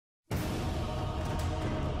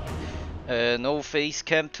No face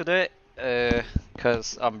cam today,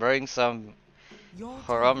 cause I'm wearing some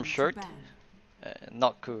haram shirt.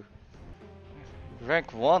 Not cool.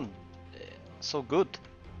 Rank 1, so good.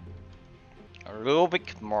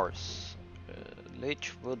 Aerobic Mars.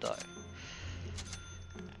 Late would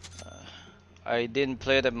I didn't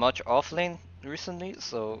play that much offlane recently,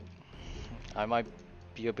 so I might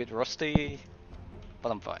be a bit rusty, but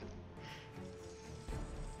I'm fine.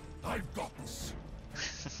 I've got this.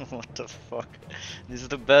 What the fuck? This is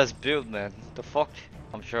the best build, man. The fuck?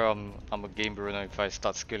 I'm sure I'm a game ruiner if I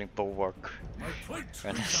start skilling bulwark.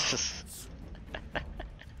 And it's just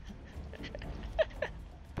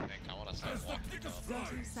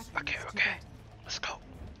Okay. Let's go.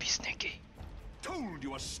 Be sneaky. Told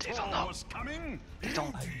you a They don't know. was coming. They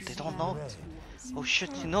don't know. Oh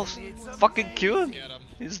shit, he knows. Fucking kill him.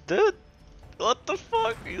 He's dead. What the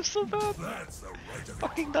fuck? You're so bad.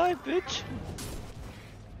 Fucking die, bitch.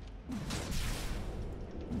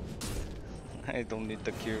 I don't need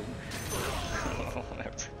the Q.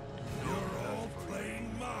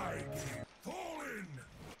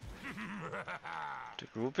 The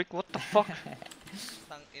Rubik, what the fuck?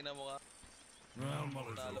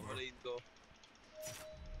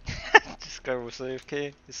 This guy was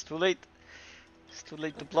AFK. It's too late. It's too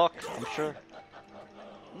late to block, I'm sure.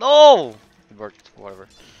 No! It worked, whatever.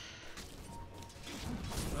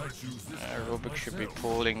 Rubik should be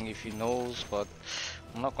pulling if he knows, but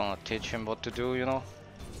I'm not gonna teach him what to do, you know?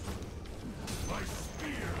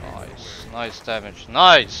 Nice damage.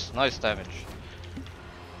 Nice damage.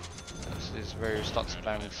 This is where you start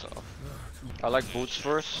spamming stuff. I like boots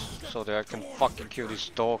first, so that I can fucking kill this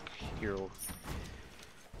dog hero.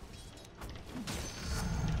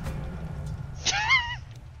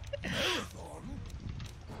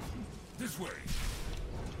 This way.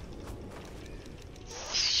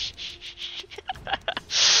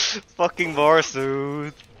 Fucking bars,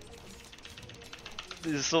 dude.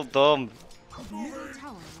 This is so dumb.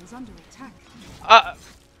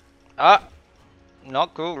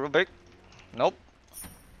 Not cool, Rubik. Nope.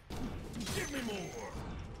 Give me more.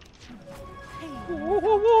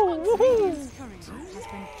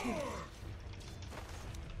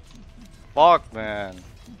 Fuck, man.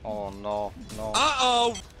 Oh no.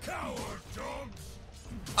 Uh-oh. Coward dogs.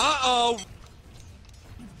 Uh-oh.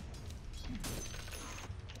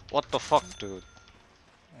 What the fuck, dude?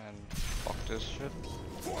 And fuck this shit.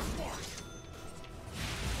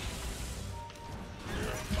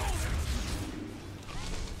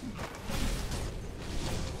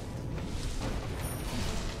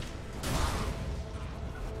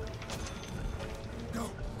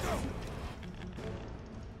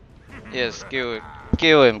 Yes, kill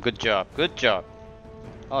him. Good job.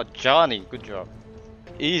 Oh, Johnny, good job.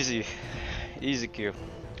 Easy kill.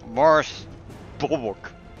 Mars,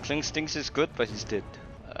 bulwark. Kling Stings is good, but he's dead.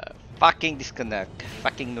 Fucking disconnect.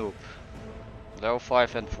 Fucking noob. Level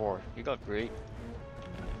 5 and 4. You got great.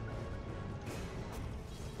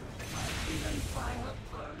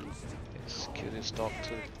 Yes, kill this dog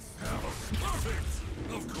too.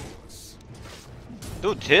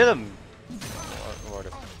 Dude, hit him! Or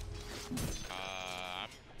the I'm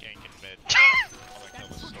ganking mid. I'm gonna kill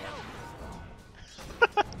the storm.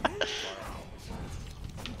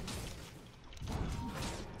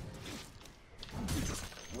 You just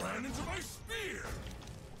ran into my spear.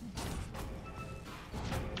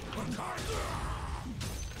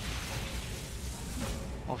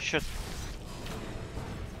 Oh shit.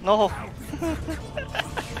 No!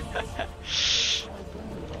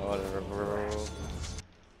 Whatever, bro.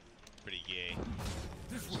 Pretty gay.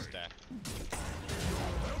 Stack.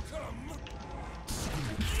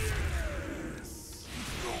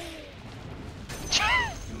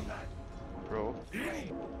 Bro.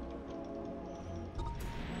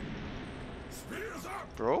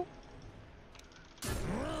 Bro?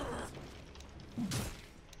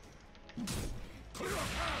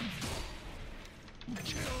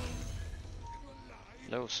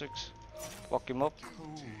 Level 6. Fuck him up.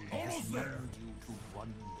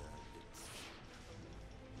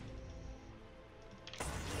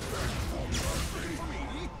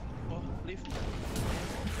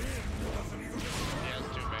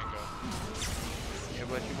 Yeah,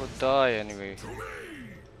 but he will die anyway.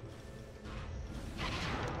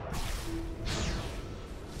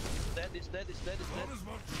 Dead is dead.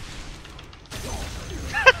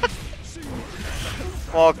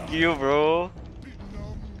 Fuck you, bro.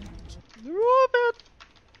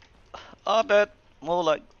 I bet more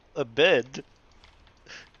like a bed.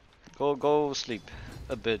 Go sleep.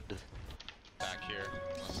 A bed. Back here,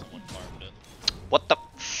 unless someone farmed it. What the?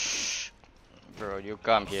 Bro, you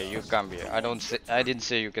come here, you come here. I didn't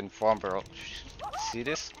say you can farm, bro. See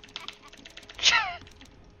this?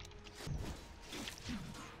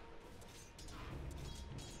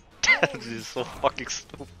 This is so fucking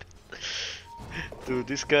stupid. Dude,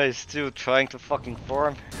 this guy is still trying to fucking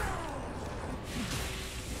farm.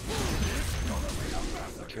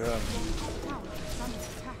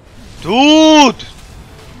 Dude!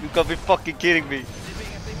 You gotta be fucking kidding me. I'm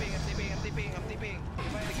TPing.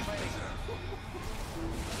 Keep fighting.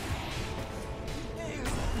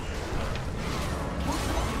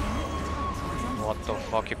 What the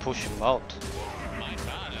fuck, you push him out? My god,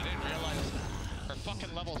 I didn't realize we're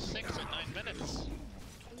fucking level 6 in 9 minutes.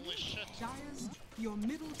 Holy shit.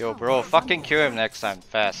 Yo bro, fucking kill him next time,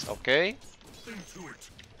 fast, okay? Into it.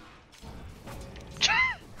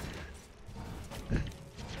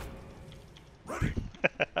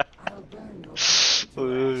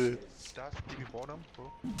 Start TP bottom,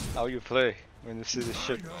 bro. How you play when you see this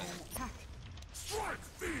shit? Strike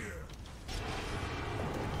fear.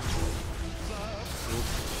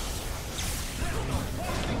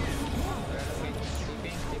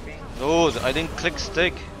 Dude, I didn't click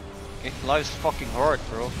stick. Life's fucking hard,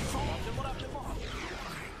 bro.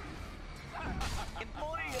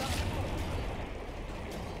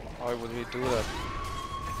 Why would we do that?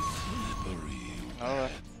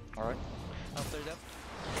 Alright. After that.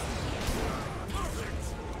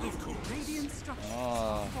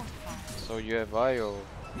 Ah, so you have IO.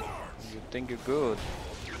 You think you're good.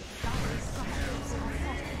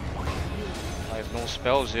 I have no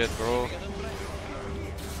spells yet, bro.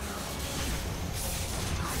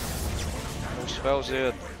 No spells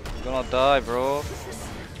yet. I'm gonna die, bro.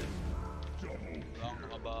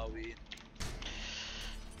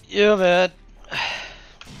 Yeah, man.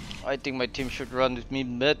 I think my team should run with me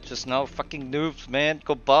mid just now. Fucking noobs, man.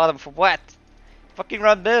 Go bottom for what? Fucking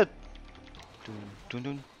run mid. Dun, dun,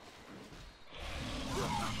 dun.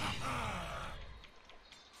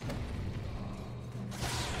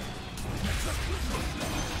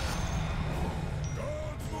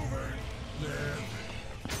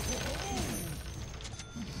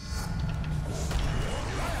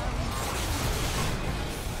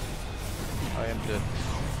 I am dead.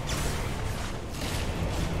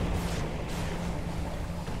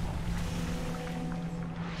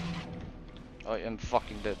 I am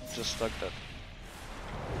fucking dead, just like that.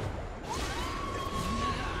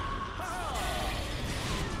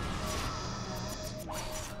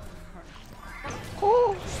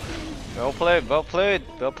 Ooh. Well played, well played,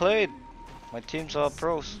 well played. My teams are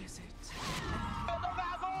pros.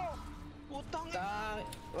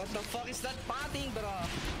 What the fuck is that parting, bro?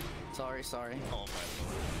 Sorry. Oh my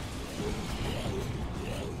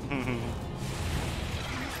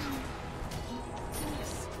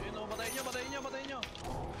Patayin nyo.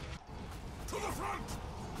 To the front.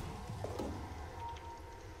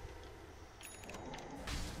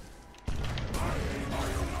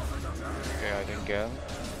 Okay, I didn't get him.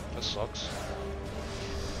 That sucks.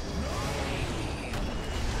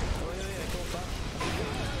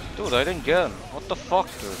 Dude, I didn't get him. What the fuck,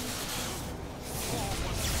 dude?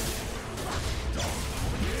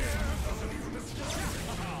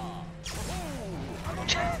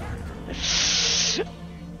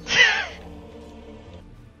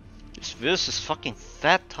 This is fucking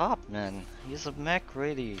fat top, man. He's a mech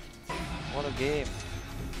ready. What a game.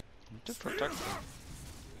 Need to protect him.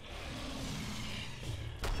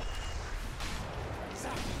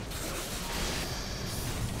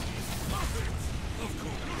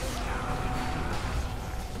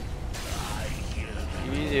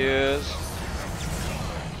 He is.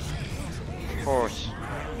 Of course.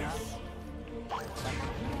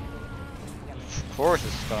 Of course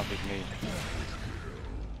it's gonna be me.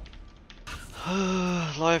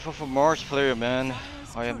 Life of a Mars player, man.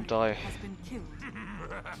 I am die.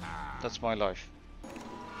 That's my life.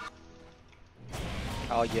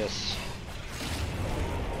 Oh yes.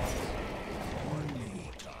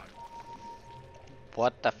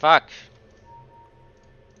 What the fuck?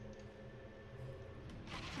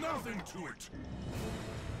 Nothing to it.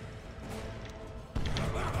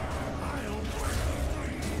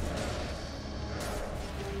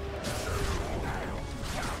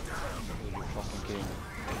 Fucking kidding me.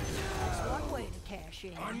 One way to cash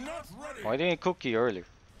in. I'm not ready. Why didn't he cookie earlier?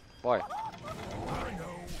 Why? I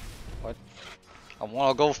know. What? I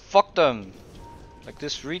wanna go fuck them! Like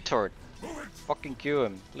this retard. Move it. Fucking kill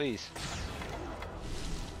him, please.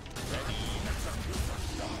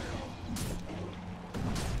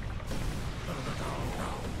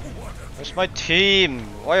 Where's my team?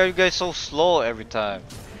 Why are you guys so slow every time?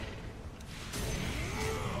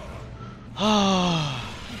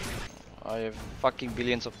 I I have fucking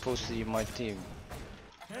billions of pussy in my team.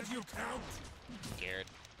 Can't you count? Scared.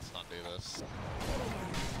 Let's not do this.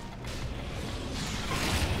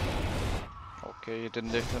 Okay, you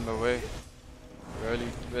didn't lift him away. Really,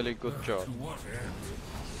 really good job. To what end?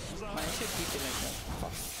 I should keep it like that.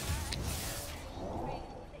 Fuck.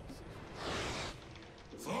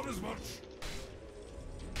 Thought as much.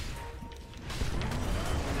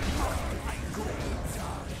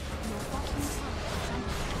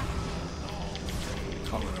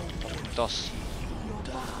 Come on, dust.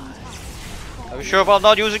 Are you sure about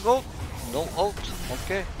not using ult? No ult,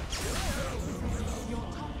 okay.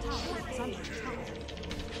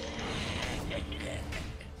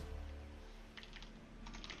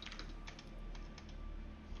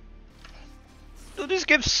 Dude, these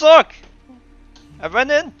games suck! I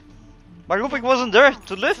ran in, my Rubik wasn't there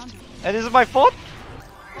to lift, and is it my fault?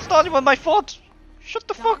 It's not even my fault! Shut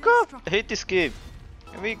the fuck up! I hate this game.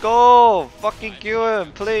 Here we go! Fucking kill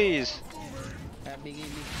him, please! Biggie,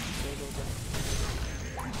 big.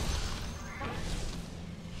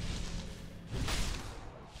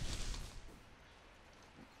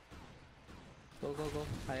 Go, go, go. Go.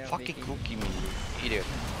 Higher, Fucking biggie. cookie me, you idiot.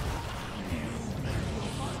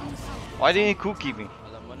 Why didn't he cookie me?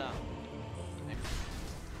 Alam mo na.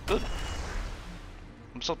 Dude.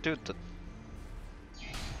 I'm so tilted.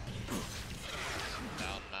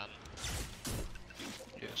 Down, man.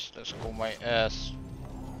 Yes, let's go my ass.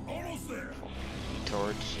 Almost there.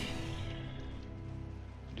 Towards.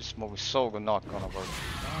 This smoke is so not gonna work.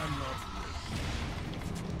 I'm not.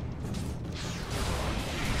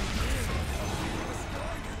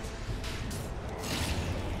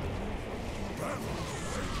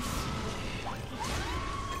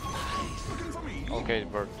 Okay,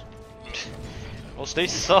 it worked. Well, they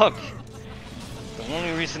suck. The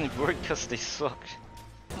only reason it worked because they suck.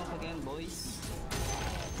 Up again, boys.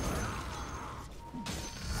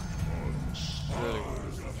 Really.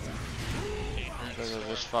 They're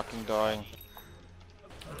just fucking dying.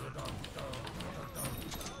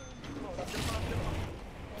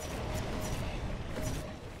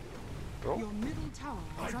 Bro? Your middle tower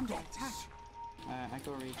is under attack. I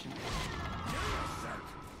go reach him.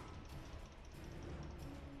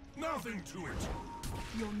 Nothing to it.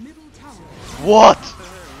 Your middle tower. What?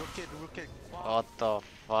 Rook it. What the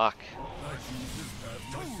fuck?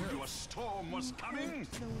 Told you a storm was coming.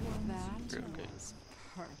 That Okay. was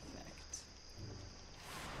perfect.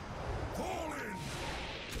 Fall in.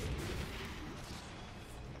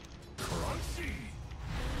 Crunchy.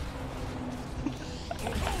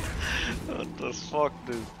 What the fuck,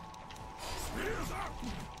 dude? Spears up.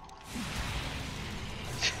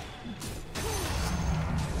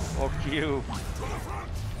 Fuck you. Far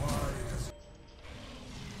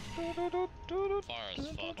as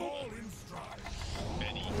fuck. All in stride.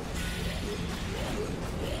 Benny.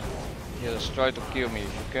 Yeah, just try to kill me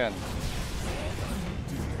if you can.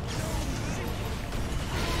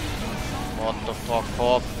 What the fuck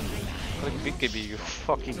happened? Click BKB, you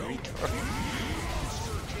fucking retard.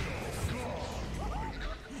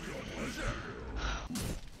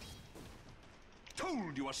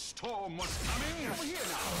 Told you a storm was coming. Over here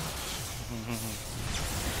now.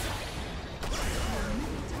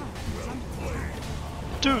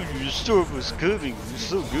 Dude, your storm was coming. You're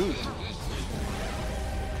so good.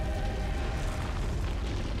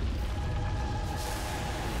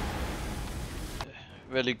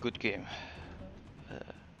 Really good game.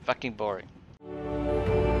 Fucking boring.